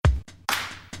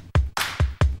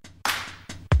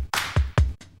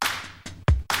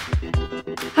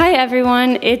Hi,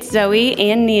 everyone. It's Zoe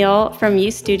and Neil from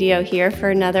U Studio here for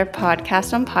another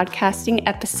podcast on podcasting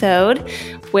episode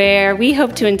where we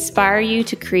hope to inspire you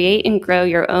to create and grow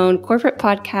your own corporate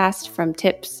podcast from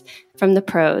tips from the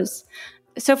pros.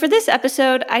 So for this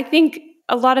episode, I think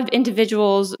a lot of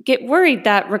individuals get worried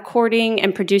that recording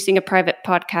and producing a private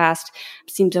podcast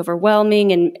seems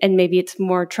overwhelming and maybe it's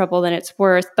more trouble than it's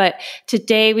worth. But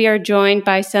today we are joined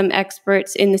by some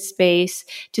experts in the space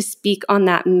to speak on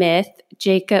that myth,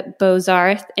 Jacob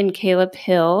Bozarth and Caleb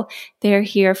Hill. They're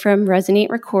here from Resonate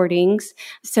Recordings.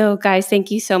 So guys,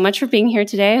 thank you so much for being here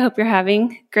today. I hope you're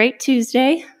having a great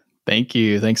Tuesday. Thank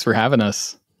you. Thanks for having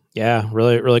us. Yeah,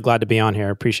 really glad to be on here.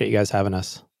 Appreciate you guys having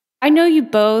us. I know you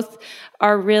both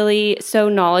are really so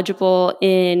knowledgeable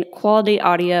in quality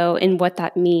audio and what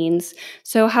that means.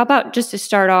 So how about just to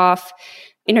start off,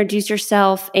 introduce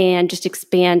yourself and just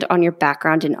expand on your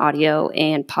background in audio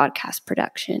and podcast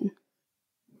production.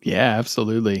 Yeah,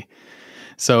 absolutely.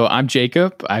 So I'm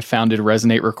Jacob. I founded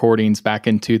Resonate Recordings back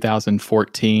in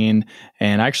 2014,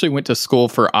 and I actually went to school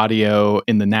for audio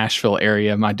in the Nashville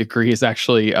area. My degree is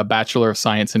actually a Bachelor of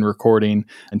Science in Recording.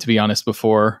 And to be honest,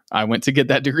 before I went to get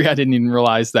that degree, I didn't even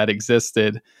realize that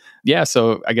existed. Yeah,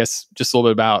 so I guess just a little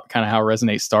bit about kind of how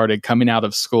Resonate started. Coming out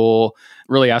of school,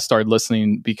 really I started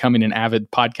listening, becoming an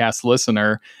avid podcast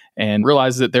listener, and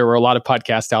realized that there were a lot of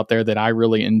podcasts out there that I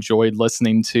really enjoyed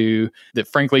listening to that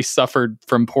frankly suffered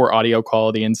from poor audio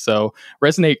quality. And so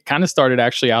Resonate kind of started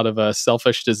actually out of a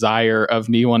selfish desire of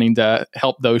me wanting to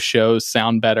help those shows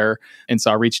sound better. And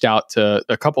so I reached out to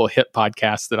a couple of hit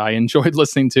podcasts that I enjoyed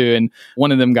listening to, and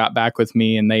one of them got back with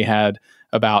me, and they had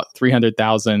about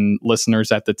 300,000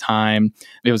 listeners at the time.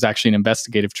 It was actually an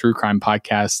investigative true crime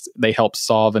podcast. They helped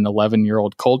solve an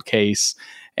 11-year-old cold case.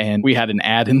 And we had an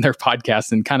ad in their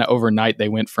podcast, and kind of overnight, they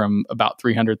went from about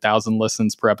 300,000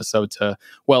 listens per episode to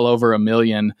well over 1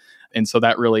 million. And so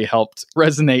that really helped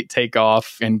Resonate take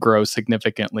off and grow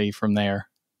significantly from there.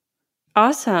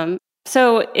 Awesome.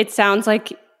 So it sounds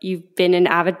like you've been an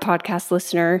avid podcast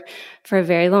listener for a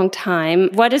very long time.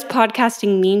 What does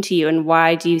podcasting mean to you, and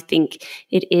why do you think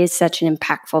it is such an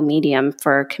impactful medium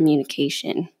for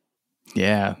communication?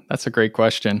 Yeah, that's a great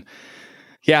question.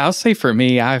 Yeah, I'll say for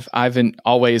me, I've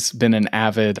always been an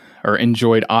avid or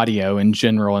enjoyed audio in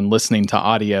general and listening to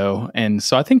audio. And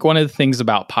so I think one of the things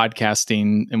about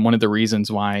podcasting, and one of the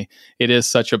reasons why it is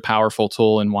such a powerful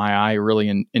tool and why I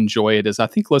really enjoy it, is I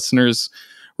think listeners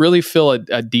really feel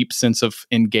a deep sense of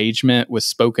engagement with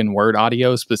spoken word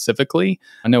audio specifically.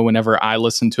 I know whenever I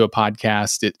listen to a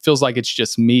podcast, it feels like it's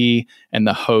just me and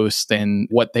the host and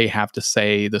what they have to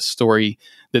say, the story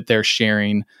that they're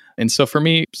sharing. And so for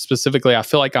me specifically, I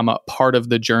feel like I'm a part of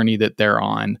the journey that they're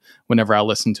on whenever I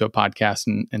listen to a podcast.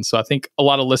 And so I think a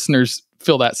lot of listeners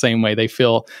feel that same way. They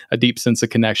feel a deep sense of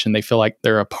connection. They feel like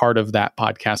they're a part of that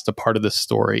podcast, a part of the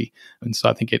story. And so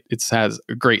I think it has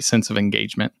a great sense of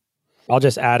engagement. I'll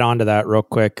just add on to that real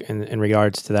quick in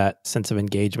regards to that sense of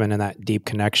engagement and that deep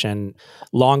connection.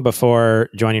 Long before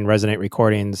joining Resonate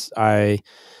Recordings, I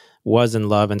was in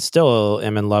love and still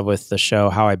am in love with the show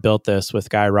How I Built This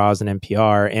with Guy Raz and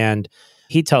NPR. And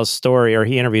he tells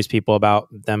he interviews people about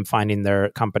them finding their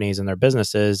companies and their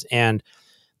businesses. And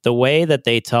the way that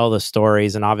they tell the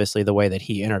stories, and obviously the way that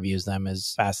he interviews them,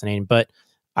 is fascinating. But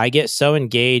I get so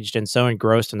engaged and so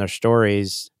engrossed in their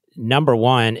stories. Number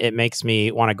one, it makes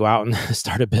me want to go out and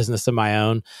start a business of my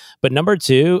own. But number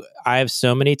two, I have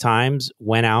so many times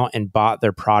went out and bought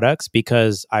their products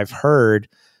because I've heard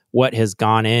what has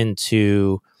gone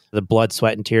into the blood,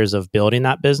 sweat, and tears of building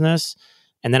that business.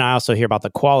 And then I also hear about the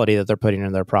quality that they're putting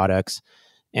in their products.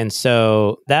 And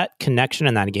so that connection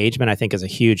and that engagement, I think, is a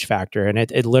huge factor. And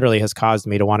it literally has caused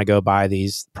me to want to go buy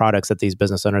these products that these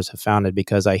business owners have founded,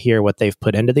 because I hear what they've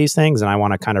put into these things and I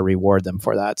want to kind of reward them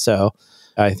for that. So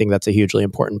I think that's a hugely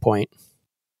important point.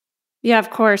 Yeah, of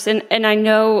course. And I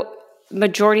know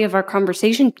majority of our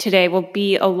conversation today will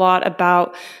be a lot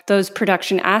about those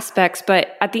production aspects.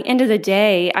 But at the end of the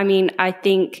day, I mean, I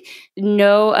think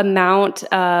no amount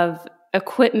of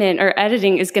equipment or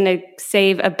editing is going to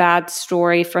save a bad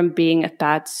story from being a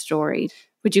bad story.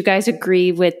 Would you guys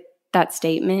agree with that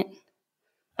statement?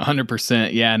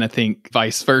 100%. Yeah. And I think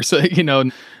vice versa,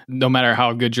 no matter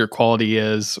how good your quality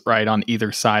is, right, on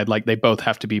either side, like they both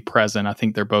have to be present. I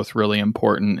think they're both really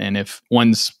important. And if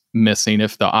one's missing,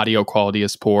 if the audio quality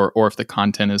is poor or if the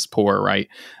content is poor, right,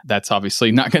 that's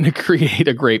obviously not going to create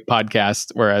a great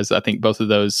podcast. Whereas I think both of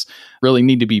those really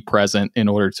need to be present in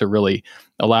order to really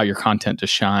allow your content to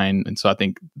shine. And so I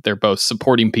think they're both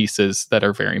supporting pieces that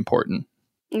are very important.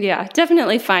 Yeah,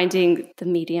 definitely finding the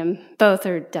medium. Both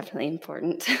are definitely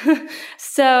important.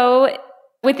 So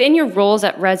Within your roles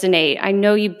at Resonate, I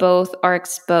know you both are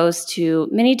exposed to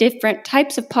many different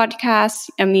types of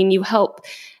podcasts. I mean, you help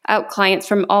out clients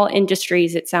from all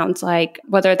industries, it sounds like,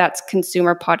 whether that's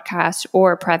consumer podcasts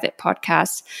or private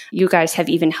podcasts. You guys have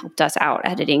even helped us out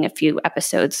editing a few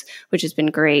episodes, which has been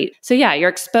great. So yeah, you're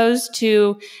exposed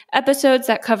to episodes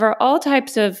that cover all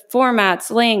types of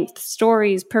formats, length,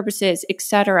 stories, purposes,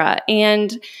 etc.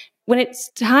 And when it's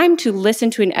time to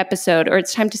listen to an episode or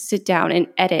it's time to sit down and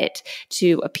edit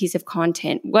to a piece of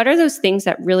content, what are those things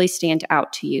that really stand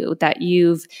out to you that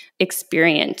you've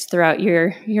experienced throughout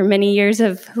your many years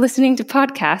of listening to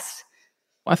podcasts?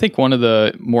 I think one of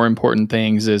the more important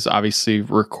things is obviously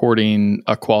recording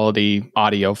a quality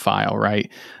audio file, right?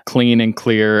 Clean and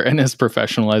clear and as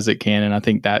professional as it can. And I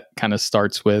think that kind of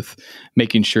starts with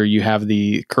making sure you have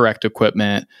the correct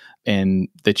equipment and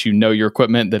that you know your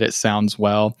equipment, that it sounds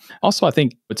well. Also, I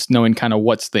think it's knowing kind of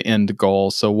what's the end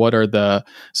goal. So what are the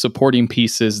supporting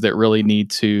pieces that really need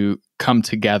to come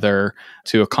together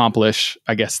to accomplish,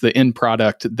 I guess, the end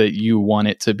product that you want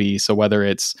it to be. So whether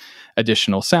it's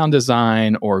additional sound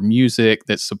design or music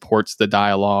that supports the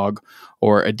dialogue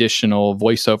or additional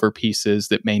voiceover pieces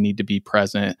that may need to be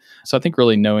present. So I think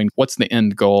really knowing what's the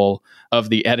end goal of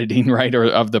the editing, right, or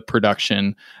of the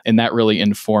production, and that really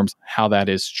informs how that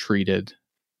is treated.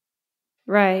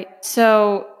 Right.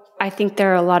 So I think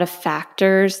there are a lot of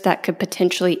factors that could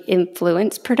potentially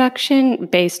influence production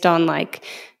based on like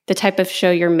the type of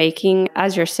show you're making.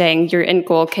 As you're saying, your end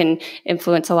goal can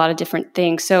influence a lot of different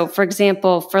things. So for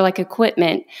example, for like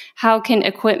equipment, how can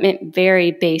equipment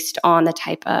vary based on the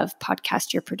type of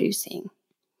podcast you're producing?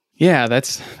 Yeah,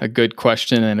 that's a good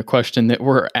question, and a question that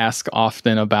we're asked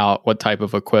often about what type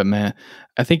of equipment.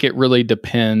 I think it really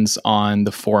depends on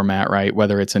the format, right?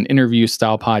 Whether it's an interview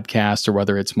style podcast or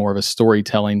whether it's more of a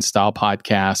storytelling style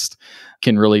podcast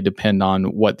can really depend on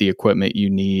what the equipment you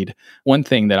need. One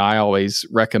thing that I always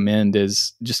recommend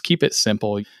is just keep it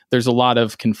simple. There's a lot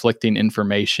of conflicting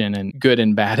information and good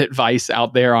and bad advice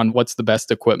out there on what's the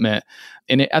best equipment.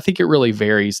 And I think it really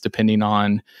varies depending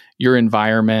on your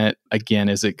environment. Again,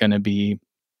 is it going to be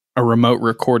a remote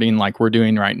recording like we're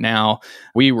doing right now?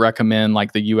 We recommend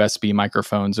like the USB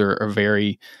microphones are a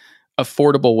very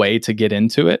affordable way to get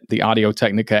into it. The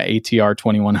Audio-Technica ATR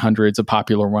 2100 is a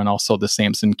popular one. Also, the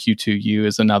Samson Q2U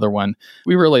is another one.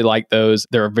 We really like those.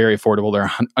 They're very affordable. They're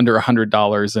under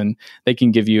 $100 and they can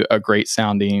give you a great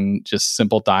sounding, just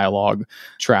simple dialogue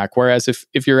track. Whereas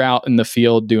if you're out in the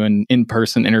field doing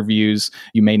in-person interviews,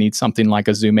 you may need something like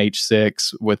a Zoom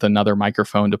H6 with another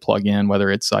microphone to plug in,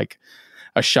 whether it's like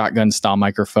a shotgun style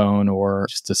microphone or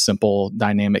just a simple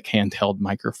dynamic handheld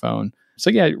microphone. So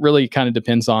yeah, it really kind of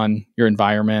depends on your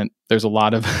environment. There's a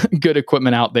lot of good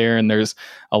equipment out there and there's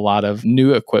a lot of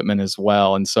new equipment as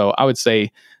well. And so I would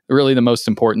say really the most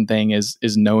important thing is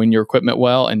knowing your equipment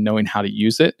well and knowing how to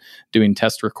use it, doing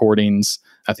test recordings.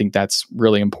 I think that's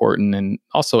really important. And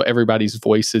also everybody's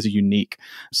voice is unique.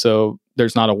 So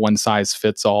there's not a one size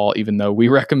fits all, even though we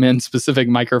recommend specific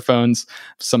microphones.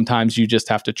 Sometimes you just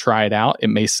have to try it out. It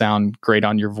may sound great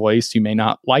on your voice. You may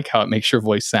not like how it makes your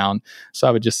voice sound. So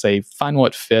I would just say find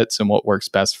what fits and what works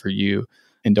best for you.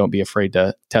 And don't be afraid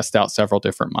to test out several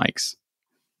different mics.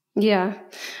 Yeah.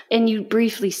 And you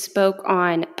briefly spoke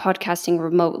on podcasting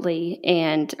remotely.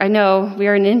 And I know we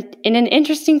are in an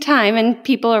interesting time and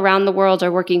people around the world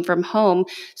are working from home.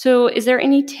 So is there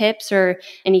any tips or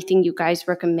anything you guys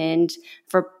recommend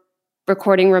for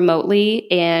recording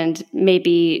remotely? And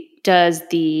maybe does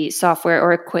the software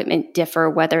or equipment differ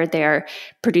whether they're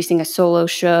producing a solo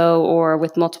show or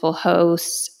with multiple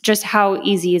hosts? Just how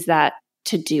easy is that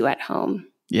to do at home?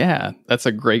 Yeah, that's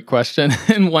a great question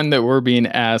and one that we're being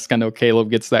asked. I know Caleb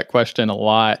gets that question a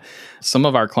lot. Some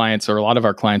of our clients or a lot of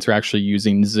our clients are actually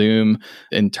using Zoom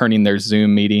and turning their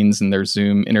Zoom meetings and their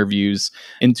Zoom interviews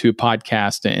into a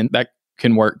podcast, and that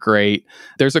can work great.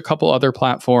 There's a couple other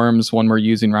platforms, one we're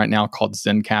using right now called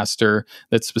Zencastr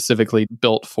that's specifically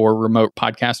built for remote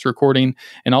podcast recording,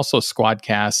 and also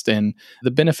Squadcast. And the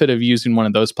benefit of using one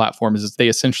of those platforms is they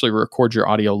essentially record your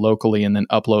audio locally and then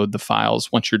upload the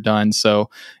files once you're done. So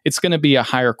it's going to be a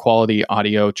higher quality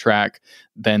audio track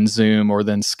than Zoom or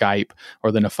than Skype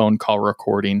or than a phone call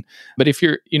recording. But if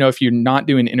you're not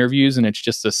doing interviews and it's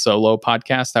just a solo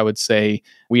podcast, I would say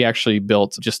we actually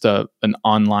built just an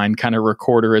online kind of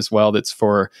recorder as well that's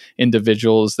for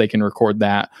individuals. They can record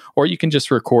that, or you can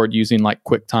just record using like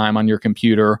QuickTime on your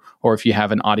computer, or if you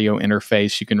have an audio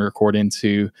interface, you can record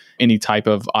into any type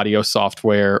of audio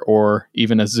software, or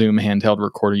even a Zoom handheld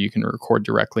recorder, you can record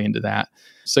directly into that.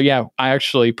 So yeah, I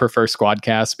actually prefer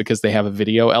Squadcast because they have a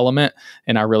video element,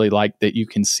 and I really like that you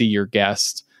can see your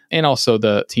guest And also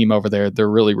the team over there, they're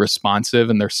really responsive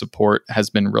and their support has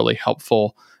been really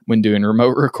helpful when doing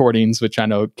remote recordings, which I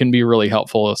know can be really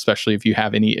helpful, especially if you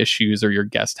have any issues or your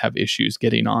guests have issues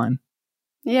getting on.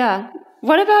 Yeah.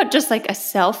 What about just like a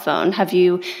cell phone?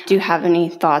 Do you have any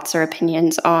thoughts or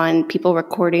opinions on people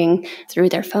recording through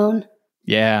their phone?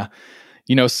 Yeah.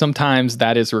 Sometimes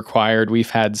that is required. We've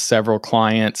had several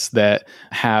clients that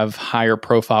have higher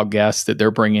profile guests that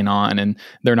they're bringing on, and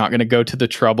they're not going to go to the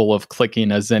trouble of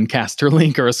clicking a Zencastr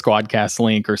link or a Squadcast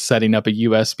link or setting up a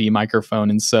USB microphone.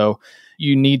 And so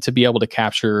you need to be able to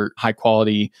capture high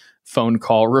quality phone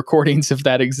call recordings if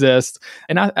that exists.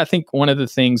 And I think one of the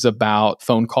things about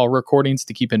phone call recordings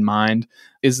to keep in mind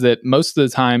is that most of the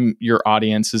time your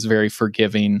audience is very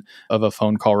forgiving of a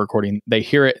phone call recording. They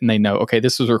hear it and they know, okay,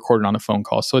 this was recorded on a phone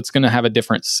call. So it's going to have a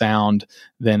different sound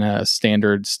than a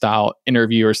standard style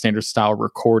interview or standard style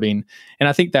recording. And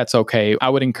I think that's okay. I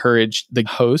would encourage the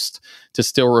host to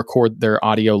still record their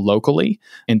audio locally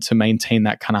and to maintain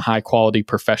that kind of high quality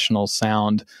professional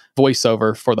sound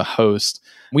voiceover for the host.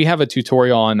 We have a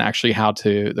tutorial on actually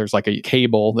there's like a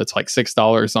cable that's like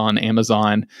 $6 on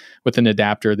Amazon with an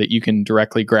adapter that you can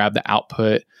directly grab the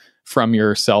output from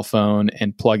your cell phone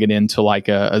and plug it into like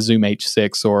a Zoom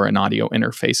H6 or an audio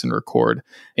interface and record.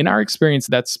 In our experience,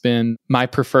 that's been my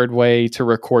preferred way to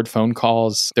record phone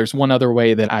calls. There's one other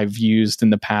way that I've used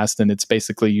in the past, and it's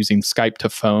basically using Skype to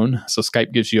phone. So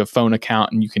Skype gives you a phone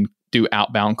account and you can do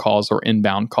outbound calls or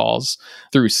inbound calls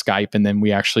through Skype. And then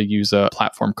we actually use a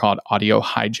platform called Audio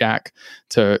Hijack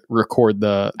to record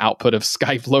the output of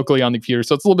Skype locally on the computer.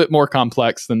 So it's a little bit more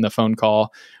complex than the phone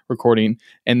call recording.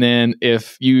 And then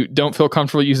if you don't feel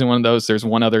comfortable using one of those, there's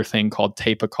one other thing called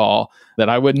Tape a Call that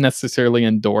I wouldn't necessarily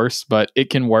endorse, but it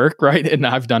can work, right? And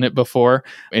I've done it before.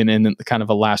 And in kind of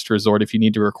a last resort, if you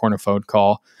need to record a phone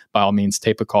call, by all means,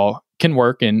 Tape a Call can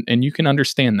work and you can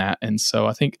understand that. And so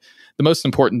I think the most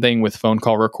important thing with phone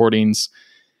call recordings,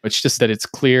 it's just that it's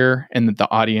clear and that the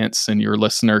audience and your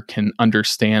listener can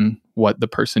understand what the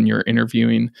person you're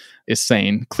interviewing is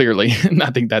saying clearly. And I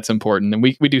think that's important. And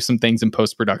we do some things in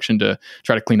post-production to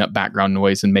try to clean up background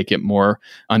noise and make it more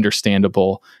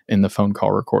understandable in the phone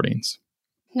call recordings.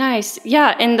 Nice.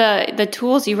 Yeah. And the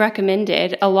tools you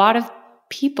recommended, a lot of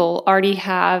people already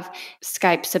have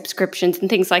Skype subscriptions and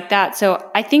things like that.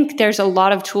 So I think there's a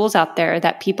lot of tools out there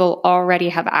that people already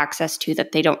have access to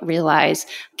that they don't realize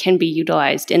can be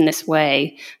utilized in this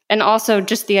way. And also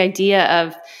just the idea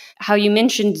of how you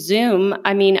mentioned Zoom.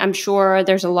 I mean, I'm sure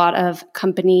there's a lot of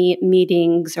company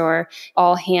meetings or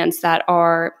all hands that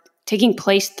are taking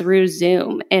place through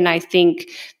Zoom. And I think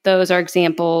those are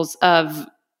examples of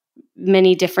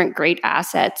many different great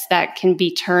assets that can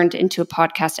be turned into a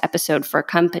podcast episode for a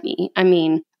company. I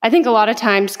mean, I think a lot of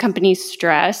times companies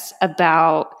stress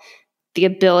about the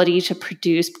ability to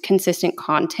produce consistent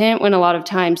content when a lot of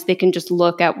times they can just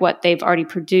look at what they've already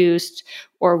produced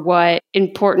or what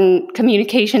important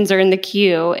communications are in the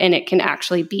queue, and it can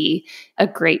actually be a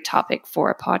great topic for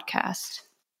a podcast.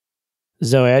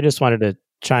 Zoe, I just wanted to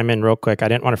chime in real quick. I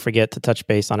didn't want to forget to touch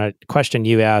base on a question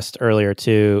you asked earlier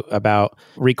too about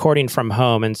recording from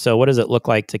home. And so what does it look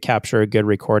like to capture a good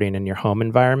recording in your home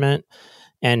environment?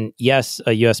 And yes,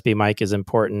 a USB mic is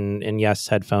important, and yes,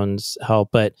 headphones help,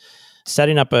 but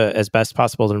setting up as best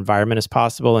possible environment as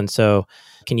possible. And so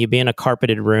can you be in a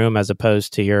carpeted room as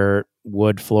opposed to your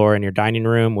wood floor in your dining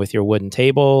room with your wooden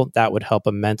table? That would help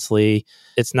immensely.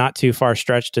 It's not too far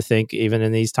stretched to think, even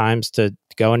in these times, to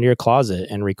go into your closet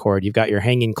and record. You've got your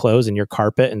hanging clothes and your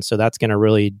carpet, and so that's going to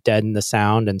really deaden the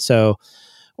sound. And so,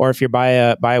 or if you're by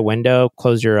a window,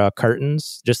 close your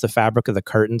curtains. Just the fabric of the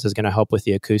curtains is going to help with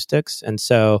the acoustics. And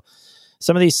so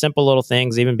some of these simple little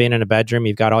things, even being in a bedroom,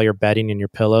 you've got all your bedding and your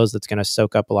pillows that's going to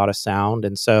soak up a lot of sound.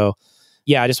 And so,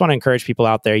 yeah, I just want to encourage people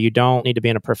out there. You don't need to be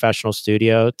in a professional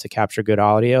studio to capture good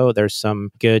audio. There's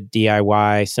some good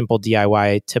simple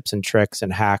DIY tips and tricks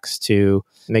and hacks to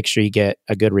make sure you get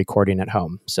a good recording at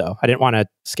home. So I didn't want to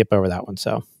skip over that one.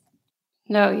 So.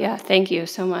 No, yeah, thank you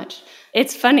so much.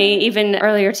 It's funny, even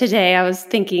earlier today, I was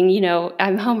thinking,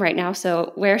 I'm home right now,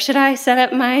 so where should I set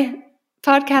up my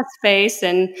podcast space?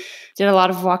 And did a lot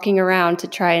of walking around to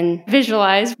try and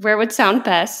visualize where would sound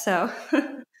best. So,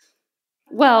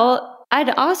 well, I'd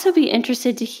also be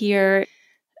interested to hear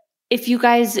if you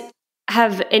guys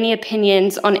have any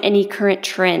opinions on any current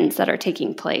trends that are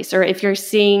taking place, or if you're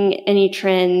seeing any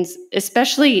trends,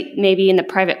 especially maybe in the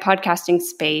private podcasting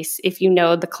space, if you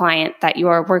know the client that you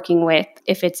are working with,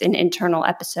 if it's an internal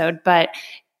episode. But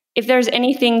if there's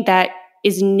anything that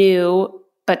is new,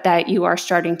 but that you are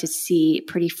starting to see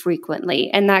pretty frequently,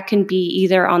 and that can be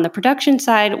either on the production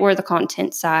side or the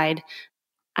content side.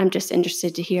 I'm just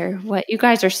interested to hear what you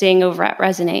guys are seeing over at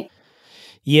Resonate.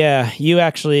 Yeah, you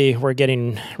actually were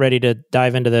getting ready to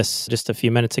dive into this just a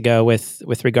few minutes ago with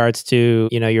regards to,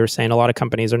 you were saying a lot of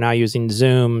companies are now using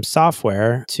Zoom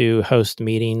software to host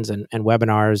meetings and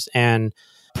webinars. And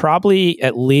probably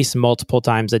at least multiple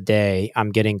times a day,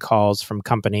 I'm getting calls from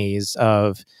companies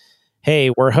of,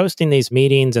 hey, we're hosting these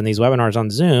meetings and these webinars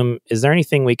on Zoom. Is there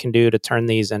anything we can do to turn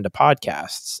these into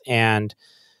podcasts? And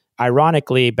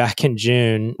ironically, back in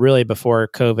June, really before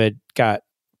COVID got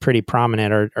pretty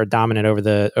prominent or dominant over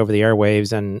the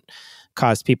airwaves and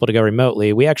caused people to go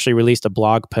remotely, we actually released a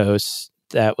blog post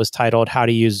that was titled "How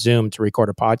to Use Zoom to Record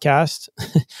a Podcast."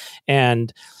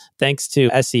 And thanks to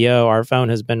SEO, our phone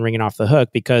has been ringing off the hook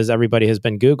because everybody has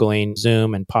been Googling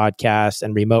Zoom and podcasts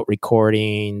and remote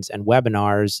recordings and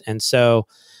webinars. And so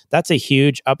that's a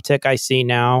huge uptick I see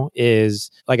now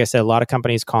is, like I said, a lot of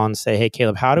companies call and say, hey,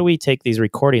 Caleb, how do we take these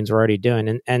recordings we're already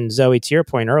doing? And Zoe, to your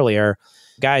point earlier,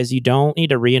 guys, you don't need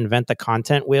to reinvent the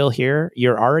content wheel here.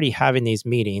 You're already having these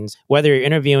meetings, whether you're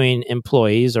interviewing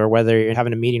employees or whether you're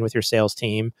having a meeting with your sales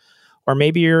team, or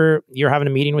maybe you're having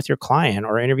a meeting with your client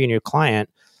or interviewing your client.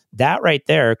 That right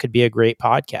there could be a great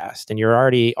podcast. And you're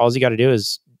already, all you got to do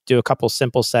is do a couple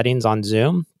simple settings on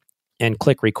Zoom and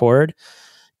click record,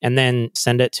 and then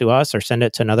send it to us or send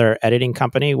it to another editing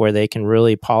company where they can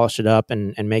really polish it up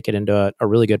and make it into a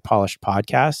really good polished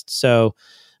podcast. So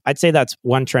I'd say that's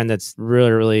one trend that's really,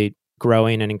 really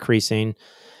growing and increasing.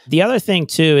 The other thing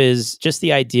too is just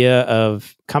the idea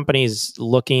of companies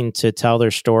looking to tell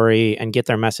their story and get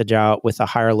their message out with a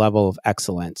higher level of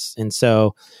excellence. And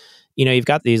so, you've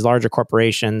got these larger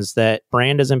corporations that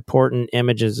brand is important,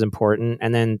 image is important,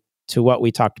 and then to what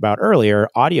we talked about earlier,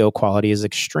 audio quality is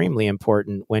extremely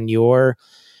important when you're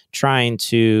trying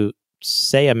to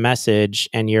say a message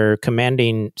and you're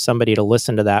commanding somebody to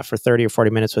listen to that for 30 or 40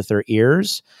 minutes with their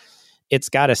ears. It's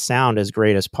got to sound as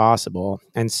great as possible.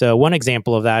 And so one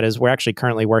example of that is we're actually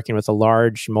currently working with a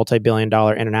large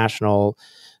multi-billion-dollar international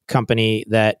company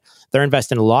that they're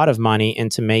investing a lot of money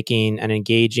into making an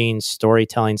engaging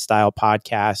storytelling style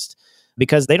podcast,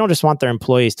 because they don't just want their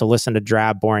employees to listen to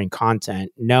drab, boring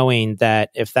content, knowing that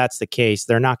if that's the case,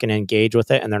 they're not going to engage with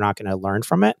it and they're not going to learn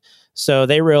from it. So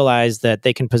they realize that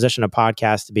they can position a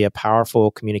podcast to be a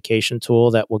powerful communication tool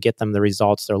that will get them the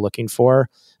results they're looking for,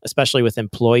 especially with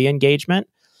employee engagement.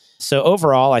 So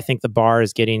overall, I think the bar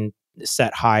is getting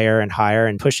set higher and higher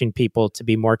and pushing people to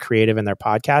be more creative in their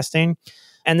podcasting.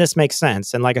 And this makes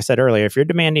sense. And like I said earlier, if you're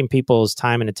demanding people's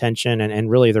time and attention and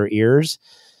really their ears,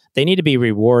 they need to be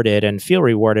rewarded and feel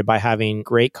rewarded by having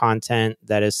great content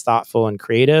that is thoughtful and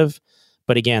creative.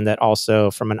 But again, that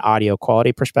also from an audio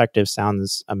quality perspective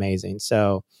sounds amazing.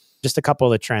 So just a couple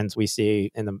of the trends we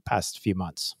see in the past few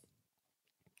months.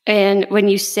 And when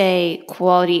you say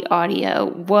quality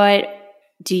audio, what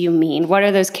do you mean? What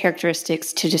are those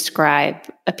characteristics to describe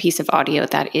a piece of audio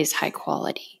that is high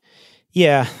quality?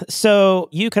 Yeah. So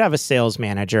you could have a sales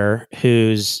manager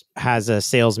who's has a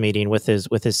sales meeting with his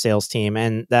sales team,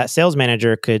 and that sales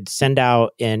manager could send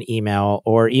out an email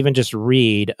or even just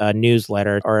read a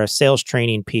newsletter or a sales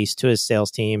training piece to his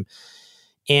sales team.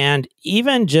 And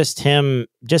even just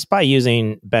by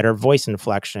using better voice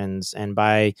inflections and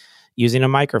by using a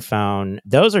microphone,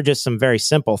 those are just some very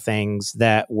simple things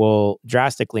that will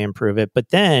drastically improve it. But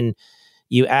then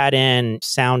you add in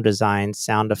sound design,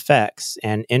 sound effects,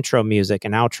 and intro music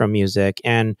and outro music.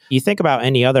 And you think about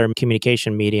any other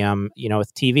communication medium,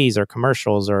 with TVs or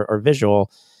commercials or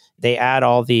visual, they add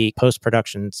all the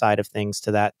post-production side of things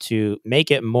to that to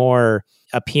make it more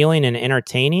appealing and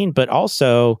entertaining, but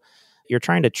also you're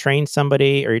trying to train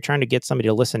somebody or you're trying to get somebody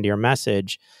to listen to your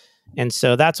message. And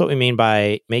so that's what we mean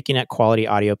by making it quality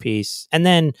audio piece. And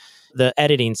then the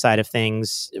editing side of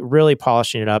things, really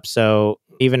polishing it up. So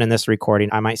even in this recording,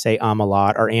 I might say a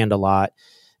lot or and a lot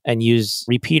and use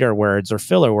repeater words or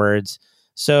filler words.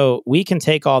 So we can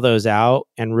take all those out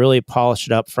and really polish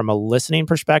it up from a listening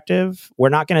perspective. We're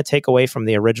not going to take away from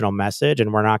the original message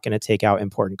and we're not going to take out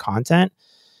important content,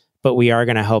 but we are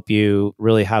going to help you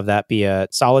really have that be a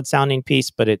solid sounding piece.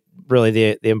 But it really,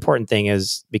 the important thing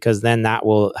is because then that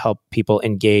will help people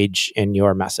engage in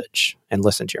your message and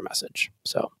listen to your message.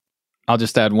 So I'll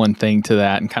just add one thing to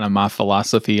that and kind of my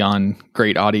philosophy on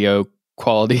great audio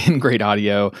quality and great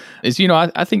audio is,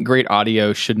 I think great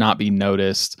audio should not be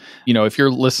noticed. If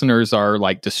your listeners are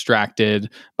like distracted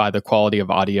by the quality of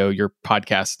audio, your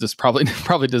podcast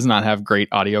probably does not have great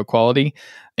audio quality.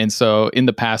 And so in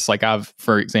the past, like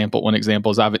one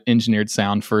example is I've engineered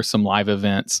sound for some live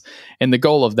events. And the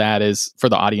goal of that is for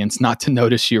the audience not to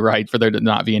notice you, right? For there to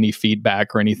not be any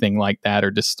feedback or anything like that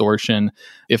or distortion.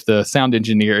 If the sound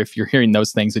engineer, if you're hearing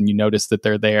those things and you notice that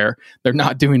they're there, they're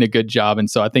not doing a good job.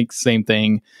 And so I think same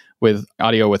thing with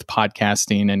audio, with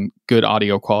podcasting, and good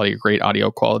audio quality, great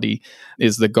audio quality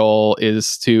is the goal,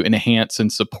 is to enhance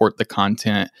and support the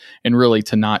content and really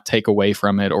to not take away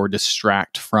from it or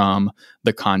distract from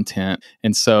the content.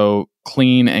 And so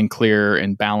clean and clear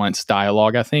and balanced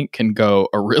dialogue, I think, can go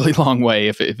a really long way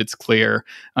if it's clear,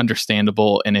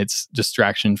 understandable, and it's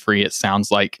distraction free. It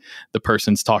sounds like the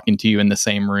person's talking to you in the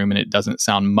same room and it doesn't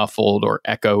sound muffled or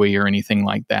echoey or anything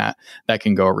like that. That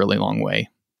can go a really long way.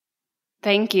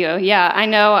 Thank you. Yeah, I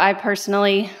know I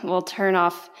personally will turn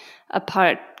off a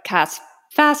podcast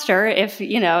faster if,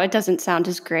 it doesn't sound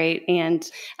as great. And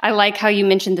I like how you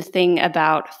mentioned the thing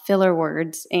about filler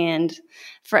words. And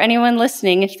for anyone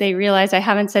listening, if they realize I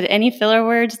haven't said any filler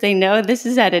words, they know this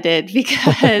is edited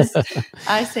because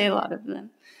I say a lot of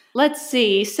them. Let's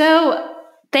see. So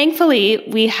thankfully,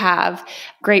 we have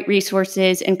great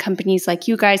resources and companies like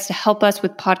you guys to help us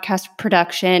with podcast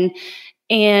production.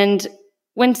 And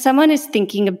when someone is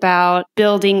thinking about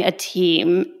building a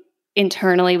team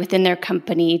internally within their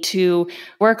company to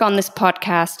work on this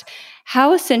podcast,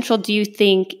 how essential do you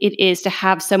think it is to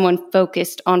have someone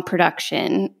focused on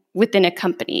production within a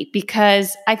company?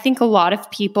 Because I think a lot of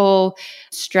people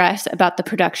stress about the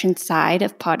production side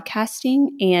of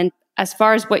podcasting. And as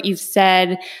far as what you've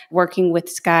said, working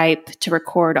with Skype to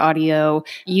record audio,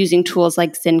 using tools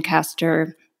like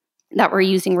Zencastr that we're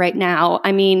using right now,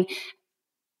 I mean,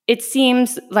 it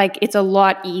seems like it's a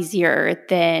lot easier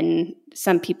than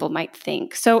some people might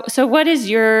think. So what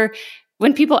is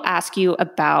when people ask you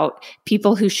about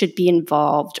people who should be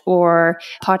involved or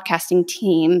podcasting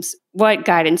teams, what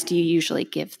guidance do you usually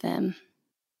give them?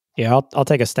 Yeah, I'll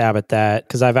take a stab at that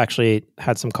because I've actually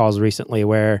had some calls recently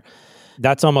where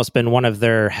that's almost been one of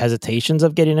their hesitations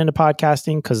of getting into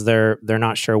podcasting because they're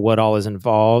not sure what all is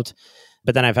involved.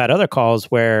 But then I've had other calls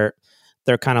where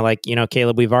they're kind of like,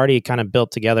 Caleb, we've already kind of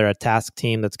built together a task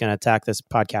team that's going to attack this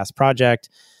podcast project.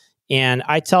 And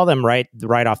I tell them right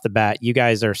off the bat, you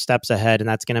guys are steps ahead, and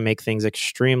that's going to make things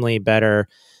extremely better.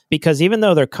 Because even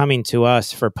though they're coming to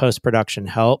us for post-production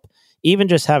help, even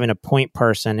just having a point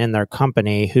person in their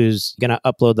company who's going to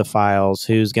upload the files,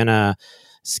 who's going to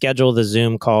schedule the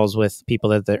Zoom calls with people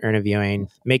that they're interviewing,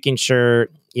 making sure,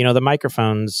 the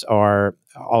microphones are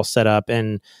all set up.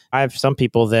 And I have some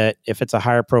people that if it's a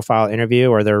higher profile interview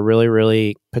or they're really,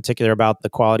 really particular about the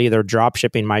quality, they're drop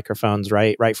shipping microphones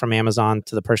right from Amazon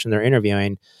to the person they're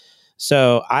interviewing.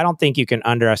 So I don't think you can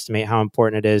underestimate how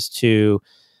important it is to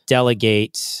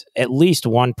delegate at least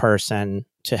one person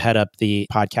to head up the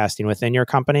podcasting within your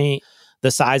company.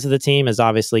 The size of the team is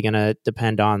obviously going to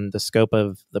depend on the scope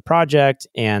of the project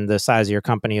and the size of your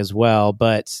company as well.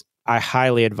 But I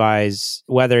highly advise,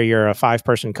 whether you're a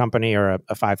 5-person company or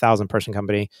a 5,000-person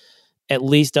company, at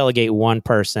least delegate one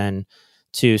person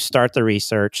to start the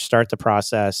research, start the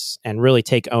process, and really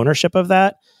take ownership of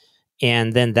that.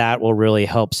 And then that will really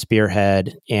help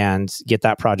spearhead and get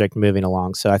that project moving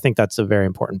along. So I think that's a very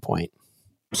important point.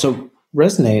 So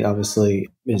Resonate obviously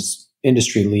is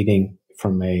industry leading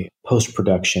from a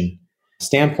post-production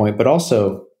standpoint, but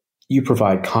also you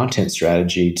provide content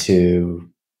strategy to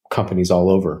companies all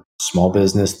over, small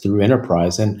business through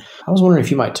enterprise. And I was wondering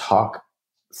if you might talk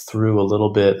through a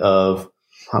little bit of,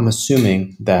 I'm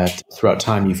assuming that throughout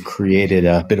time you've created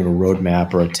a bit of a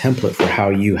roadmap or a template for how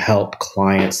you help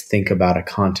clients think about a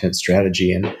content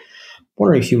strategy. And I'm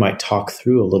wondering if you might talk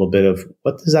through a little bit of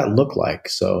what does that look like?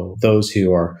 So those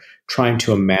who are trying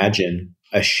to imagine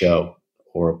a show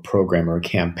or a program or a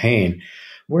campaign,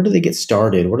 where do they get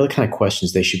started? What are the kind of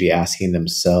questions they should be asking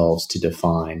themselves to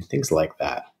define? Things like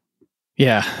that.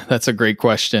 Yeah, that's a great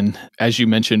question. As you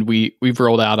mentioned, we've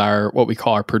rolled out what we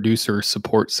call our producer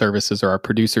support services, or our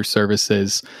producer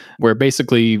services, where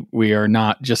basically we are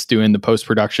not just doing the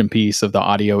post-production piece of the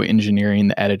audio engineering,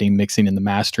 the editing, mixing, and the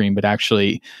mastering, but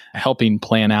actually helping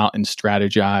plan out and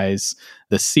strategize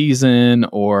the season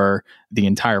or the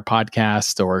entire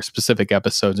podcast or specific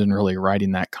episodes and really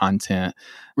writing that content.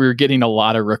 We were getting a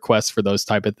lot of requests for those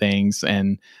type of things.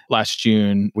 And last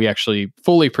June, we actually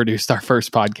fully produced our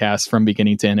first podcast from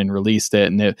beginning to end and released it.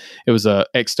 And it was an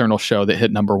external show that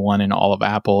hit #1 in all of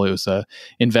Apple. It was a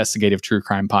investigative true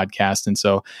crime podcast. And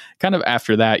so kind of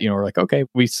after that, we're like, okay,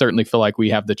 we certainly feel like we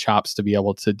have the chops to be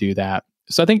able to do that.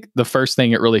 So I think the first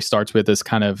thing it really starts with is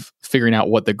kind of figuring out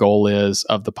what the goal is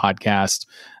of the podcast.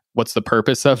 what's the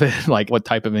purpose of it? Like what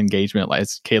type of engagement? Like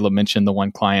as Caleb mentioned, the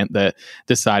one client that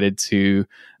decided to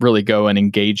really go and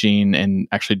engaging and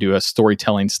actually do a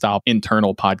storytelling style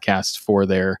internal podcast for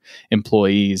their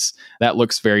employees. That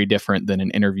looks very different than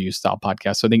an interview style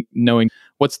podcast. So I think knowing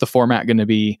what's the format going to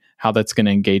be, how that's going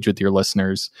to engage with your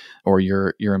listeners or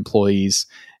your employees.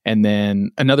 And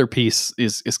then another piece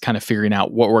is kind of figuring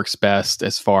out what works best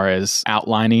as far as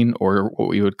outlining or what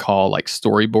we would call like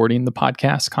storyboarding the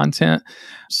podcast content.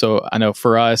 So I know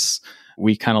for us,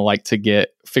 we kind of like to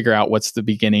figure out what's the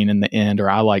beginning and the end, or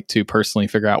I like to personally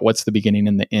figure out what's the beginning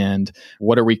and the end.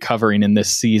 What are we covering in this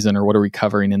season, or what are we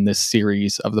covering in this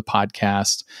series of the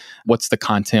podcast? What's the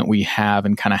content we have,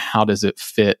 and kind of how does it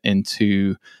fit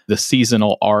into the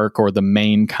seasonal arc or the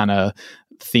main kind of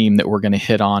theme that we're going to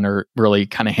hit on or really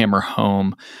kind of hammer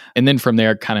home. And then from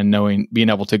there, kind of being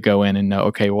able to go in and know,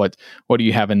 okay, what do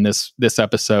you have in this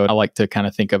episode? I like to kind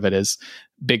of think of it as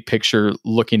big picture,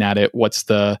 looking at it, what's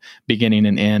the beginning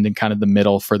and end and kind of the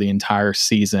middle for the entire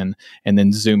season, and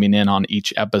then zooming in on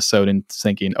each episode and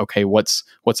thinking, okay, what's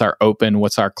our open,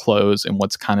 what's our close, and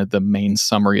what's kind of the main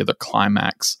summary of the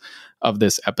climax of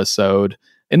this episode.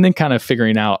 And then kind of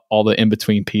figuring out all the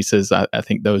in-between pieces. I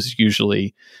think those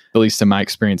usually, at least in my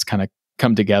experience, kind of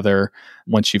come together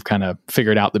once you've kind of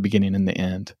figured out the beginning and the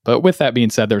end. But with that being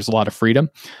said, there's a lot of freedom.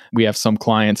 We have some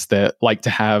clients that like to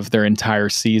have their entire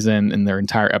season and their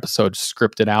entire episode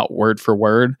scripted out word for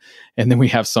word. And then we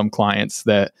have some clients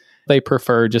that they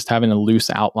prefer just having a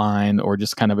loose outline or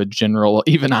just kind of a general,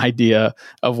 even idea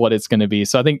of what it's going to be.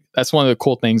 So I think that's one of the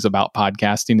cool things about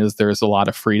podcasting is there's a lot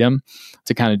of freedom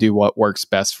to kind of do what works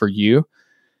best for you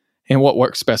and what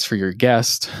works best for your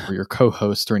guest or your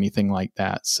co-host or anything like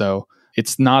that. So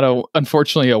it's not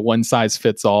unfortunately a one size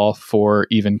fits all for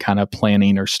even kind of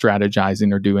planning or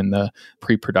strategizing or doing the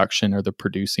pre-production or the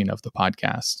producing of the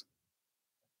podcast.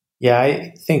 Yeah,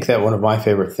 I think that one of my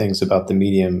favorite things about the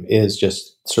medium is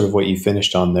just sort of what you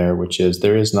finished on there, which is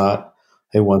there is not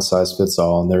a one size fits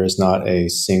all, and there is not a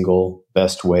single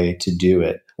best way to do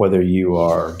it. Whether you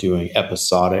are doing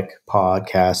episodic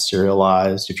podcasts,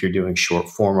 serialized, if you're doing short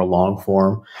form or long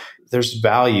form, there's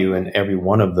value in every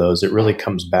one of those. It really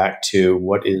comes back to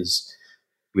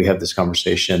we have this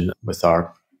conversation with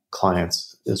our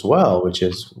clients as well, which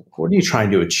is, what are you trying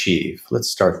to achieve? Let's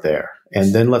start there.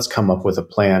 And then let's come up with a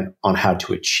plan on how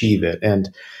to achieve it.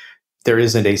 And there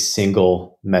isn't a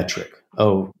single metric.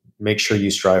 Oh, make sure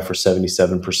you strive for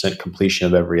 77% completion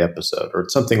of every episode or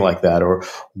something like that, or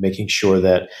making sure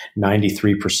that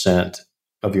 93%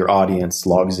 of your audience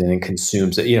logs in and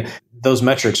consumes it. Those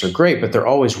metrics are great, but they're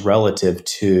always relative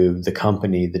to the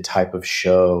company, the type of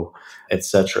show,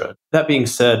 etc. That being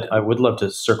said, I would love to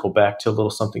circle back to a little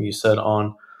something you said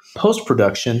on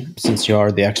post-production, since you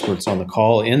are the experts on the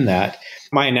call in that.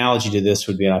 My analogy to this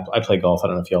would be, and I play golf. I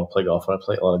don't know if y'all play golf, but I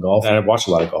play a lot of golf and I watch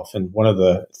a lot of golf. And one of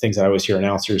the things that I always hear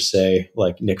announcers say,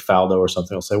 like Nick Faldo or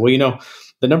something, will say, well,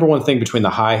 the number one thing between the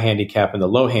high handicap and the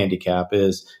low handicap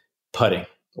is putting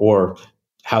or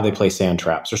how they play sand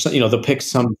traps or something. They'll pick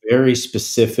some very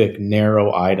specific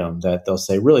narrow item that they'll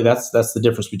say, really, that's the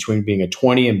difference between being a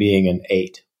 20 and being an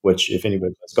 8, which if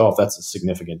anybody plays golf, that's a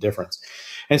significant difference.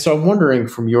 And so I'm wondering,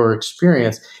 from your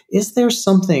experience, is there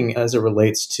something as it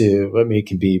relates to, it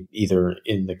can be either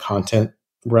in the content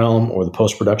realm or the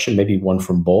post-production, maybe one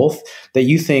from both, that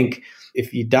you think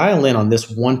if you dial in on this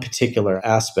one particular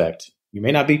aspect, you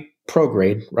may not be pro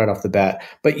grade right off the bat,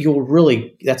 but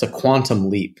that's a quantum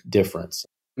leap difference.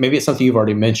 Maybe it's something you've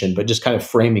already mentioned, but just kind of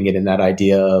framing it in that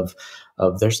idea of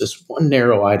there's this one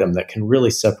narrow item that can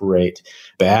really separate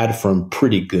bad from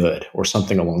pretty good or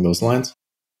something along those lines.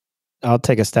 I'll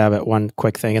take a stab at one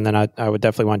quick thing, and then I would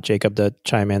definitely want Jacob to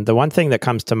chime in. The one thing that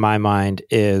comes to my mind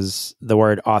is the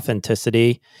word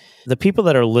authenticity. The people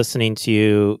that are listening to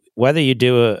you, whether you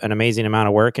do an amazing amount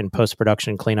of work in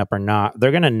post-production cleanup or not, they're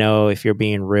going to know if you're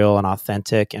being real and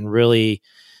authentic and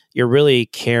you're really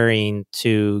caring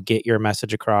to get your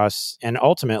message across. And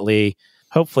ultimately,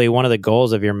 hopefully, one of the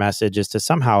goals of your message is to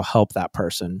somehow help that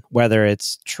person, whether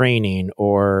it's training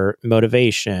or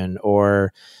motivation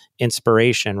or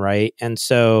inspiration, right? And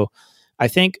so I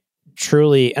think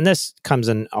truly, and this comes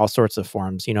in all sorts of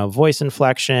forms, voice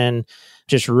inflection,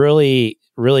 just really,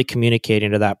 really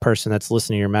communicating to that person that's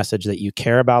listening to your message that you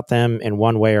care about them in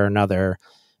one way or another,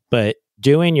 but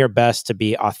doing your best to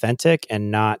be authentic and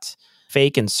not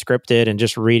fake and scripted and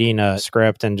just reading a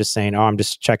script and just saying, oh, I'm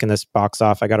just checking this box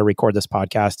off. I got to record this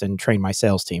podcast and train my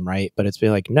sales team, right? But it's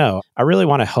been like, no, I really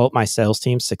want to help my sales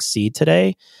team succeed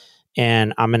today.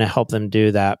 And I'm going to help them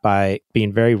do that by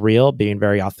being very real, being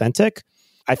very authentic.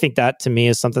 I think that to me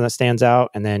is something that stands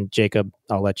out. And then Jacob,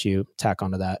 I'll let you tack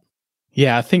onto that.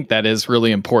 Yeah, I think that is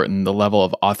really important, the level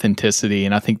of authenticity.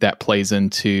 And I think that plays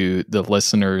into the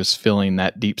listeners feeling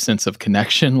that deep sense of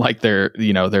connection, like they're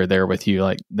there with you,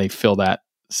 like they feel that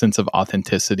sense of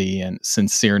authenticity and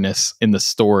sincereness in the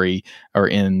story or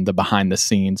in the behind the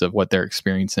scenes of what they're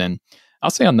experiencing. I'll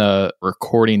say on the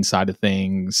recording side of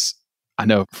things, I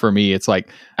know for me, it's like,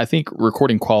 I think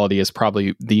recording quality is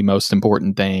probably the most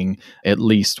important thing, at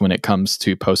least when it comes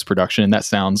to post-production. And that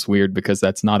sounds weird because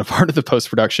that's not a part of the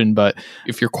post-production, but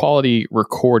if your quality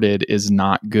recorded is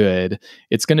not good,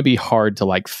 it's going to be hard to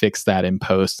like fix that in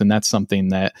post. And that's something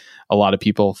that a lot of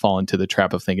people fall into the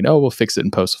trap of thinking, oh, we'll fix it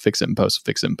in post, fix it in post,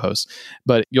 fix it in post.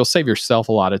 But you'll save yourself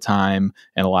a lot of time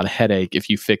and a lot of headache if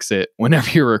you fix it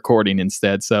whenever you're recording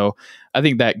instead. So I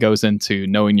think that goes into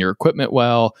knowing your equipment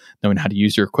well, knowing how to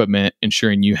use your equipment,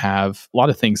 ensuring you have a lot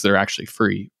of things that are actually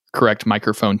free. Correct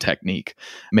microphone technique,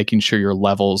 making sure your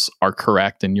levels are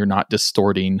correct and you're not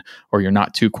distorting or you're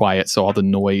not too quiet. So all the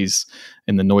noise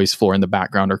and the noise floor in the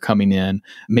background are coming in,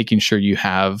 making sure you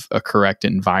have a correct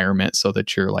environment so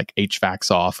that you're like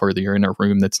HVAC's off or that you're in a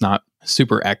room that's not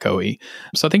super echoey.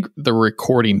 So I think the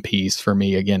recording piece for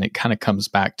me, again, it kind of comes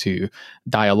back to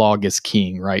dialogue is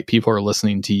king, right? People are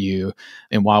listening to you.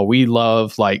 And while we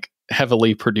love like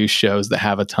heavily produced shows that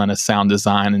have a ton of sound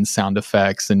design and sound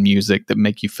effects and music that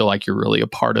make you feel like you're really a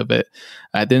part of it.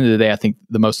 At the end of the day, I think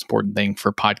the most important thing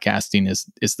for podcasting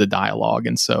is the dialogue.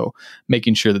 And so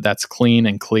making sure that that's clean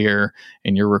and clear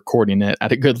and you're recording it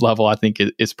at a good level, I think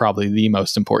is probably the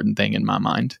most important thing in my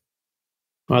mind.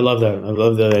 I love that. I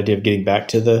love the idea of getting back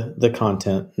to the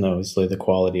content and obviously the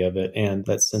quality of it and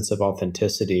that sense of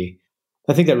authenticity.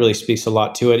 I think that really speaks a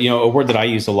lot to it. You know, a word that I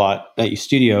use a lot at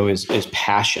UStudio is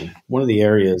passion. One of the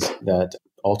areas that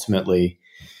ultimately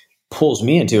pulls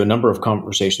me into a number of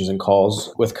conversations and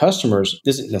calls with customers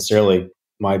isn't necessarily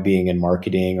my being in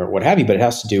marketing or what have you, but it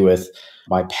has to do with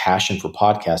my passion for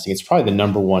podcasting. It's probably the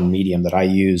number one medium that I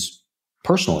use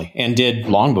personally and did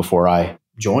long before I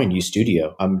joined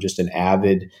UStudio. I'm just an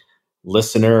avid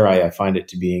listener. I find it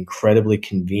to be incredibly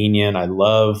convenient. I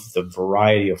love the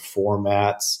variety of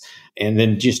formats. And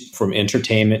then just from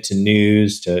entertainment to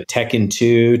news to tech in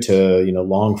two to,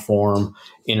 long form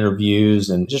interviews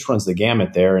and just runs the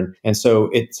gamut there. And so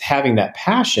it's having that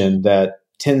passion that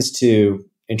tends to,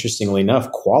 interestingly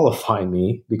enough, qualify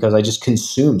me because I just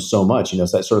consume so much.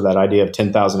 It's that sort of that idea of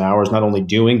 10,000 hours, not only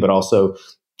doing, but also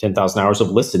 10,000 hours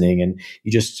of listening. And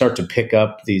you just start to pick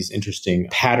up these interesting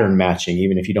pattern matching,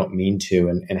 even if you don't mean to,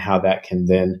 and how that can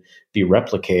then be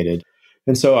replicated.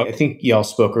 And so I think y'all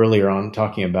spoke earlier on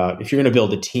talking about if you're going to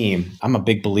build a team, I'm a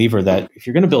big believer that if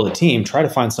you're going to build a team, try to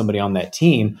find somebody on that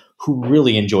team who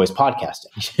really enjoys podcasting,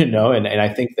 and I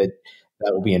think that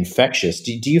will be infectious.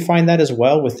 Do you find that as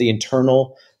well with the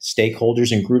internal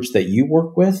stakeholders and groups that you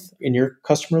work with in your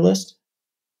customer list?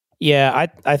 Yeah,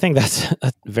 I think that's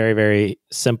a very, very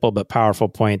simple but powerful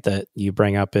point that you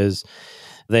bring up is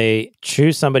they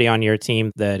choose somebody on your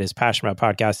team that is passionate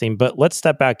about podcasting. But let's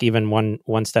step back even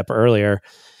one step earlier.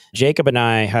 Jacob and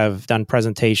I have done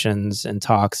presentations and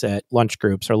talks at lunch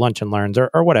groups or lunch and learns or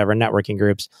whatever, networking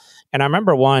groups. And I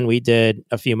remember one we did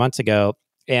a few months ago,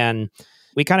 and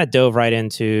we kind of dove right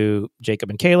into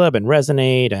Jacob and Caleb and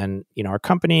Resonate and our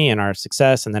company and our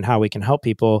success and then how we can help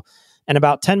people. And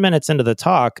about 10 minutes into the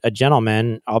talk, a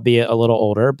gentleman, albeit a little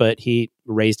older, but he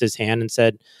raised his hand and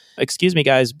said, "Excuse me,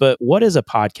 guys, but what is a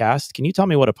podcast? Can you tell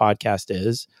me what a podcast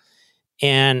is?"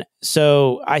 And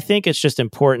so I think it's just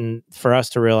important for us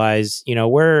to realize,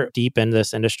 we're deep in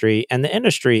this industry and the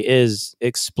industry is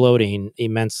exploding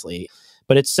immensely.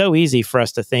 But it's so easy for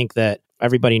us to think that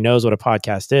everybody knows what a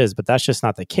podcast is, but that's just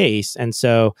not the case. And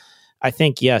so I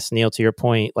think, yes, Neil, to your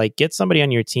point, like get somebody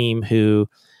on your team who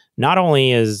not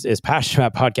only is passionate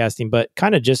about podcasting, but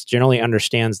kind of just generally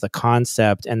understands the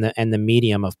concept and the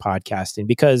medium of podcasting.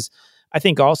 Because I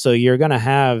think also you're going to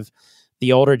have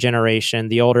the older generation,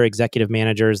 the older executive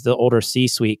managers, the older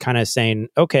C-suite kind of saying,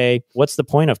 okay, what's the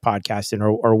point of podcasting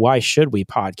or why should we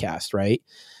podcast, right?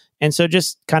 And so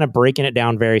just kind of breaking it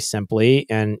down very simply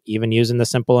and even using the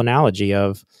simple analogy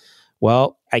of,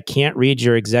 well, I can't read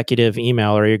your executive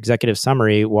email or your executive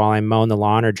summary while I'm mowing the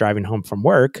lawn or driving home from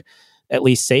work. At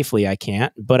least safely, I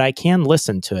can't, but I can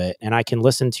listen to it and I can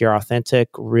listen to your authentic,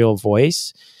 real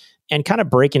voice and kind of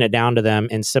breaking it down to them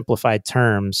in simplified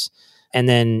terms. And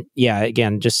then, yeah,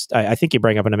 again, just I think you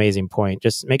bring up an amazing point.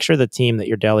 Just make sure the team that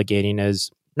you're delegating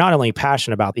is not only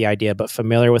passionate about the idea, but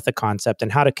familiar with the concept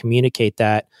and how to communicate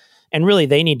that. And really,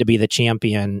 they need to be the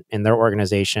champion in their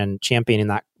organization, championing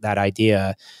that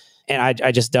idea. And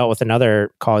I just dealt with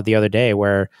another call the other day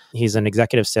where he's an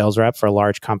executive sales rep for a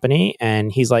large company.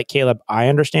 And he's like, Caleb, I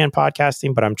understand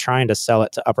podcasting, but I'm trying to sell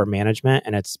it to upper management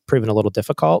and it's proven a little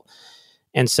difficult.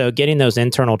 And so getting those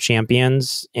internal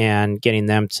champions and getting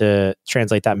them to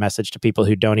translate that message to people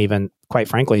who don't even, quite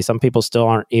frankly, some people still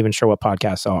aren't even sure what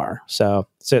podcasts are. So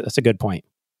that's a good point.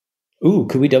 Ooh,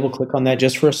 could we double click on that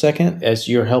just for a second? As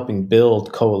you're helping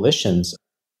build coalitions,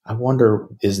 I wonder,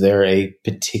 is there a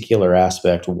particular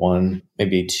aspect, one,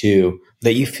 maybe two,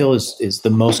 that you feel is the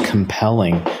most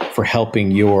compelling for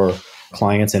helping your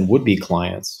clients and would-be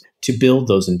clients to build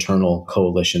those internal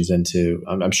coalitions into?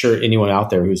 I'm sure anyone out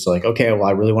there who's like, okay, well,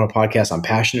 I really want a podcast. I'm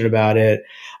passionate about it.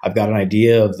 I've got an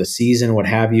idea of the season, what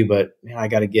have you, but man, I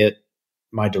got to get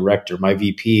my director, my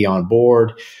VP on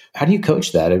board. How do you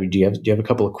coach that? I mean, do you have a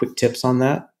couple of quick tips on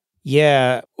that?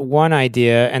 Yeah, one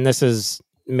idea, and this is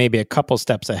maybe a couple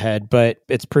steps ahead, but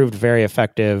it's proved very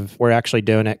effective. We're actually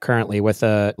doing it currently with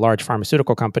a large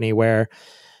pharmaceutical company where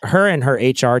her and her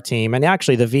HR team, and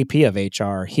actually the VP of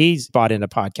HR, he's bought into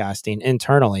podcasting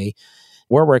internally.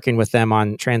 We're working with them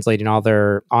on translating all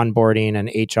their onboarding and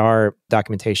HR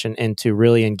documentation into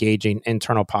really engaging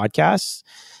internal podcasts.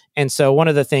 And so one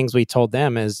of the things we told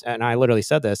them is, and I literally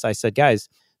said this, I said, guys,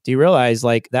 do you realize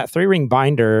like that 3-ring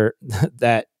binder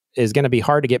that is going to be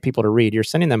hard to get people to read, you're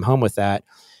sending them home with that.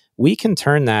 We can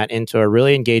turn that into a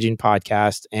really engaging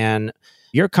podcast, and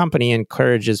your company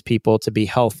encourages people to be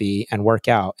healthy and work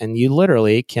out. And you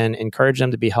literally can encourage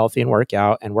them to be healthy and work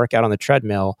out on the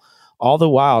treadmill, all the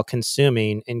while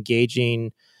consuming,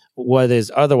 engaging what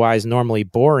is otherwise normally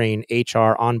boring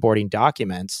HR onboarding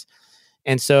documents.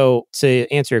 And so to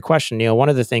answer your question, Neil, one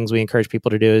of the things we encourage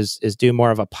people to do is do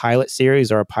more of a pilot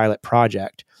series or a pilot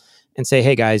project and say,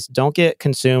 hey guys, don't get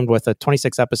consumed with a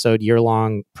 26 episode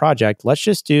year-long project. Let's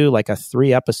just do like a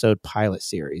 3-episode pilot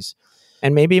series.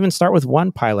 And maybe even start with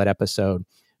one pilot episode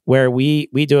where we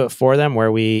do it for them,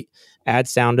 where we add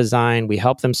sound design, we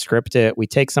help them script it, we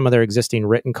take some of their existing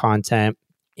written content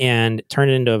and turn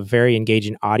it into a very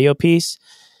engaging audio piece.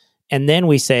 And then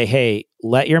we say, hey,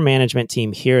 let your management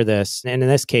team hear this. And in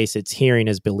this case, it's hearing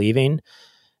is believing.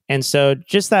 And so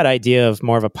just that idea of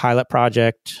more of a pilot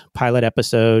project, pilot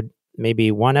episode,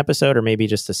 maybe 1 episode or maybe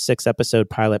just a 6-episode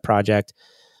pilot project.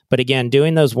 But again,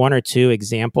 doing those 1 or 2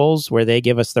 examples where they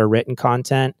give us their written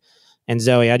content. And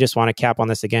Zoe, I just want to cap on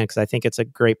this again, because I think it's a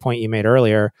great point you made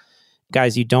earlier.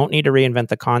 Guys, you don't need to reinvent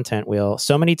the content wheel.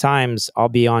 So many times I'll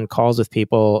be on calls with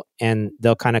people and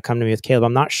they'll kind of come to me with, Caleb,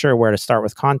 I'm not sure where to start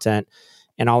with content.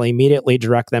 And I'll immediately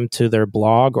direct them to their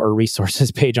blog or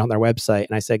resources page on their website.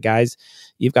 And I said, guys,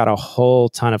 you've got a whole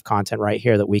ton of content right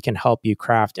here that we can help you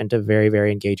craft into very,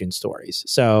 very engaging stories.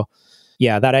 So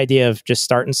yeah, that idea of just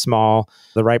starting small.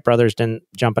 The Wright brothers didn't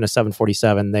jump in a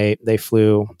 747. They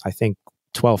flew, I think,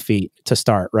 12 feet to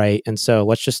start, right? And so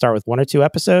let's just start with 1 or 2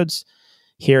 episodes.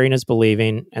 Hearing is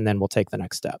believing, and then we'll take the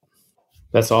next step.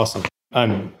 That's awesome.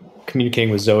 I'm communicating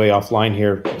with Zoe offline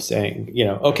here, saying,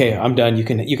 okay, I'm done. You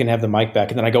can have the mic back.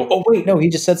 And then I go, oh wait, no, he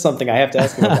just said something I have to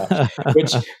ask him about,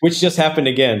 which just happened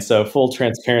again. So full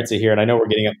transparency here. And I know we're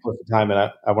getting up close to time, and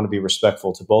I want to be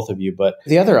respectful to both of you. But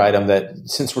the other item that,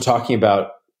 since we're talking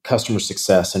about customer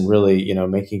success and really,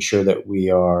 making sure that we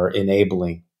are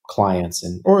enabling clients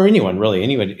or anyone,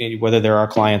 whether they're our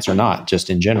clients or not, just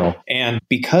in general. And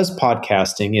because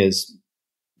podcasting is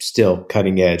still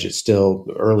cutting edge, it's still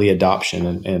early adoption,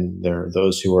 and there are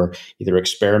those who are either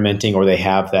experimenting or they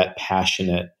have that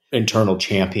passionate internal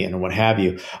champion and what have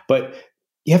you. But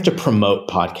you have to promote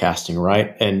podcasting,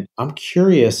 right? And I'm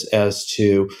curious as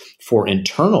to, for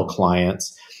internal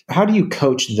clients, how do you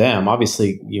coach them?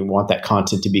 Obviously, you want that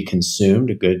content to be consumed,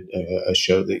 a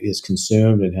show that is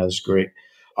consumed and has great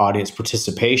audience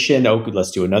participation. Oh, let's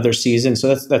do another season.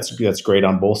 So that's great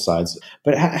on both sides.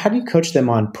 But how do you coach them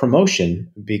on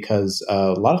promotion? Because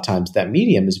a lot of times that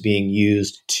medium is being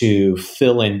used to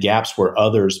fill in gaps where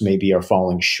others maybe are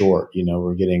falling short.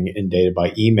 We're getting inundated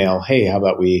by email. Hey, how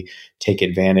about we take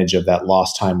advantage of that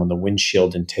lost time on the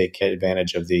windshield and take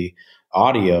advantage of the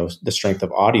audio, the strength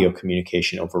of audio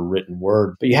communication over written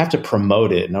word? But you have to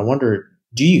promote it. And I wonder,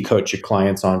 do you coach your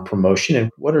clients on promotion?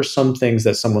 And what are some things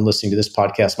that someone listening to this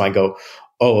podcast might go,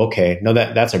 oh, okay, no,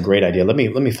 that's a great idea. Let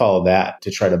me follow that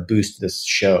to try to boost this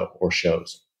show or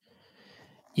shows.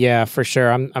 Yeah, for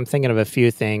sure. I'm thinking of a few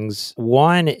things.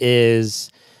 One is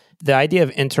the idea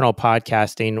of internal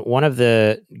podcasting. One of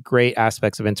the great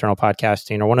aspects of internal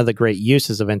podcasting, or one of the great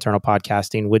uses of internal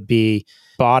podcasting, would be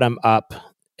bottom up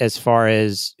as far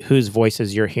as whose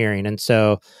voices you're hearing. And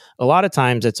so a lot of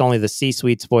times it's only the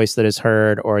C-suite's voice that is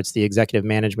heard, or it's the executive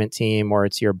management team, or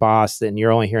it's your boss, and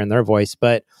you're only hearing their voice.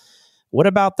 But What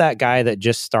about that guy that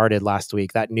just started last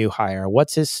week, that new hire?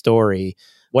 What's his story?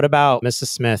 What about Mrs.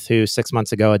 Smith, who 6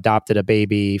 months ago adopted a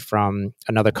baby from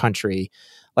another country?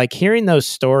 Like hearing those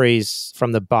stories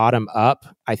from the bottom up,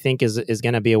 I think is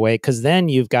going to be a way, because then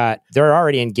they're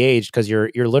already engaged because you're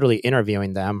literally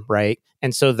interviewing them, right?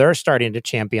 And so they're starting to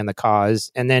champion the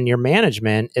cause. And then your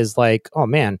management is like, oh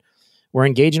man, we're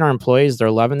engaging our employees.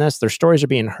 They're loving this. Their stories are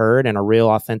being heard in a real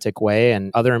authentic way,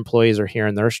 and other employees are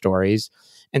hearing their stories.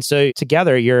 And so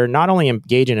together, you're not only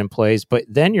engaging employees, but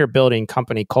then you're building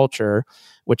company culture,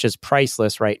 which is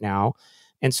priceless right now.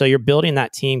 And so you're building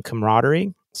that team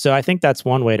camaraderie. So I think that's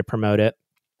one way to promote it.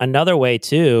 Another way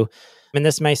too, and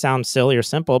this may sound silly or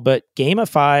simple, but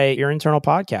gamify your internal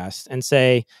podcast and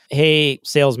say, hey,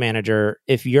 sales manager,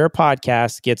 if your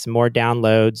podcast gets more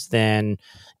downloads than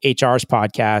HR's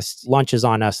podcast, lunch is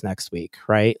on us next week,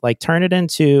 right? Like turn it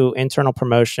into internal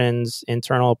promotions,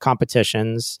 internal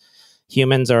competitions.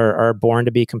 Humans are born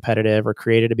to be competitive or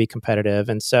created to be competitive.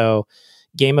 And so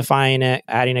gamifying it,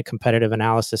 adding a competitive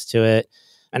analysis to it.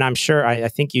 And I'm sure, I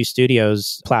think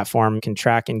UStudio's platform can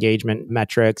track engagement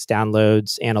metrics,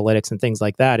 downloads, analytics, and things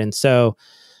like that. And so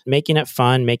making it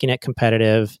fun, making it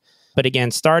competitive. But again,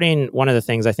 one of the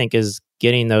things I think is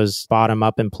getting those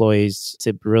bottom-up employees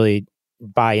to really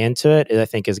buy into it, I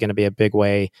think is going to be a big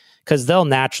way, because they'll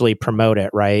naturally promote it,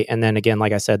 right? And then again,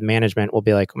 like I said, management will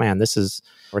be like, man,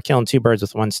 we're killing two birds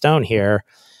with one stone here.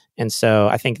 And so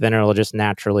I think then it'll just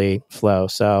naturally flow.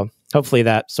 So hopefully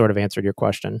that sort of answered your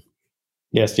question.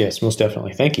 Yes, most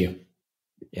definitely. Thank you.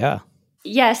 Yeah.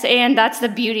 Yes, and that's the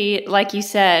beauty, like you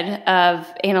said, of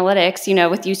analytics.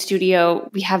 With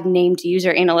UStudio, we have named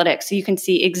user analytics, so you can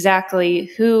see exactly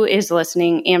who is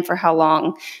listening and for how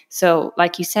long. So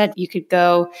like you said, you could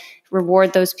go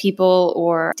reward those people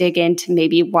or dig into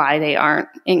maybe why they aren't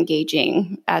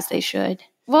engaging as they should.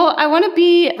 Well, I want to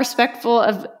be respectful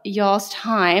of y'all's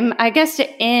time. I guess to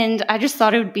end, I just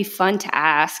thought it would be fun to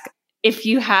ask if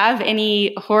you have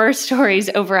any horror stories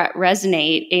over at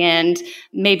Resonate, and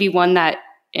maybe one that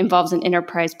involves an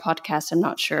enterprise podcast. I'm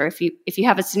not sure if you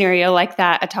have a scenario like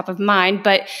that at top of mind,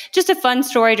 but just a fun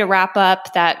story to wrap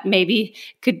up that maybe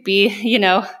could be,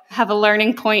 have a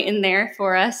learning point in there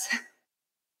for us.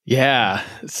 Yeah.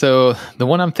 So the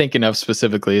one I'm thinking of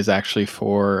specifically is actually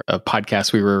for a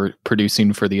podcast we were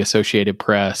producing for the Associated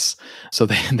Press. So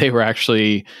they were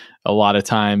actually a lot of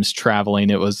times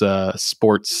traveling. It was a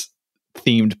sports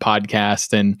themed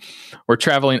podcast, and we're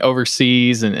traveling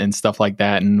overseas and stuff like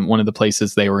that. And one of the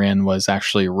places they were in was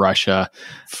actually Russia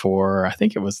for, I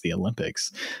think it was the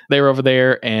Olympics. They were over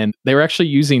there and they were actually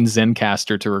using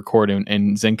Zencastr to record, and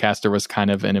Zencastr was kind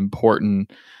of an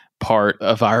important part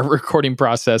of our recording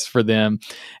process for them.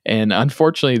 And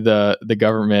unfortunately, the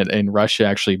government in Russia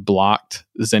actually blocked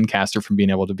Zencastr from being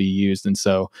able to be used. And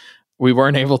so we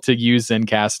weren't able to use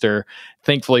Zencastr.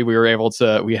 Thankfully, we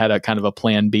had a kind of a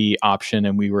plan B option,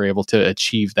 and we were able to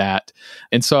achieve that.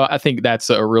 And so I think that's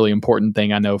a really important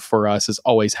thing I know for us, is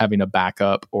always having a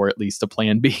backup or at least a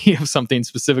plan B of something,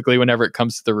 specifically whenever it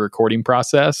comes to the recording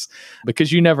process,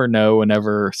 because you never know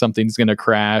whenever something's going to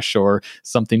crash or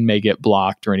something may get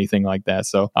blocked or anything like that.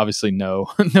 So obviously know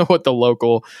what the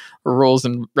local rules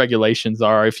and regulations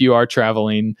are if you are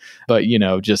traveling. But,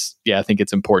 I think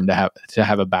it's important to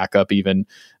have a backup. Even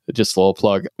just a little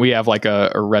plug, we have like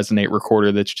a Resonate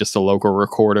recorder that's just a local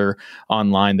recorder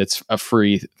online that's a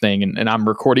free thing, and I'm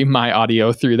recording my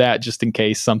audio through that just in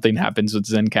case something happens with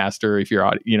Zencastr, if your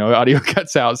audio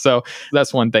cuts out. So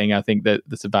that's one thing I think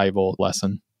that's a valuable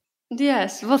lesson.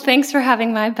 Yes. Well, thanks for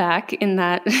having my back in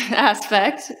that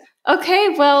aspect.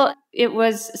 Okay, well, it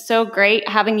was so great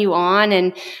having you on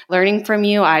and learning from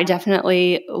you. I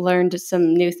definitely learned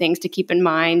some new things to keep in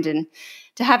mind, and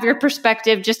to have your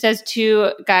perspective just as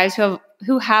two guys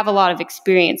who have a lot of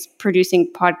experience producing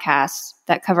podcasts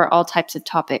that cover all types of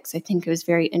topics. I think it was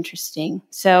very interesting.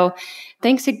 So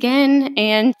thanks again.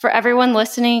 And for everyone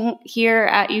listening here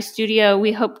at UStudio,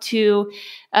 we hope to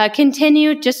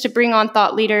continue just to bring on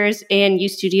thought leaders and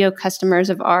UStudio customers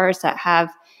of ours that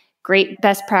have great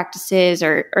best practices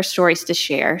or stories to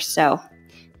share. So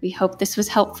we hope this was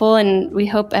helpful, and we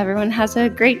hope everyone has a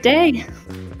great day.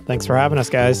 Thanks for having us,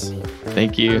 guys.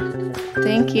 Thank you.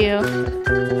 Thank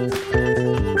you.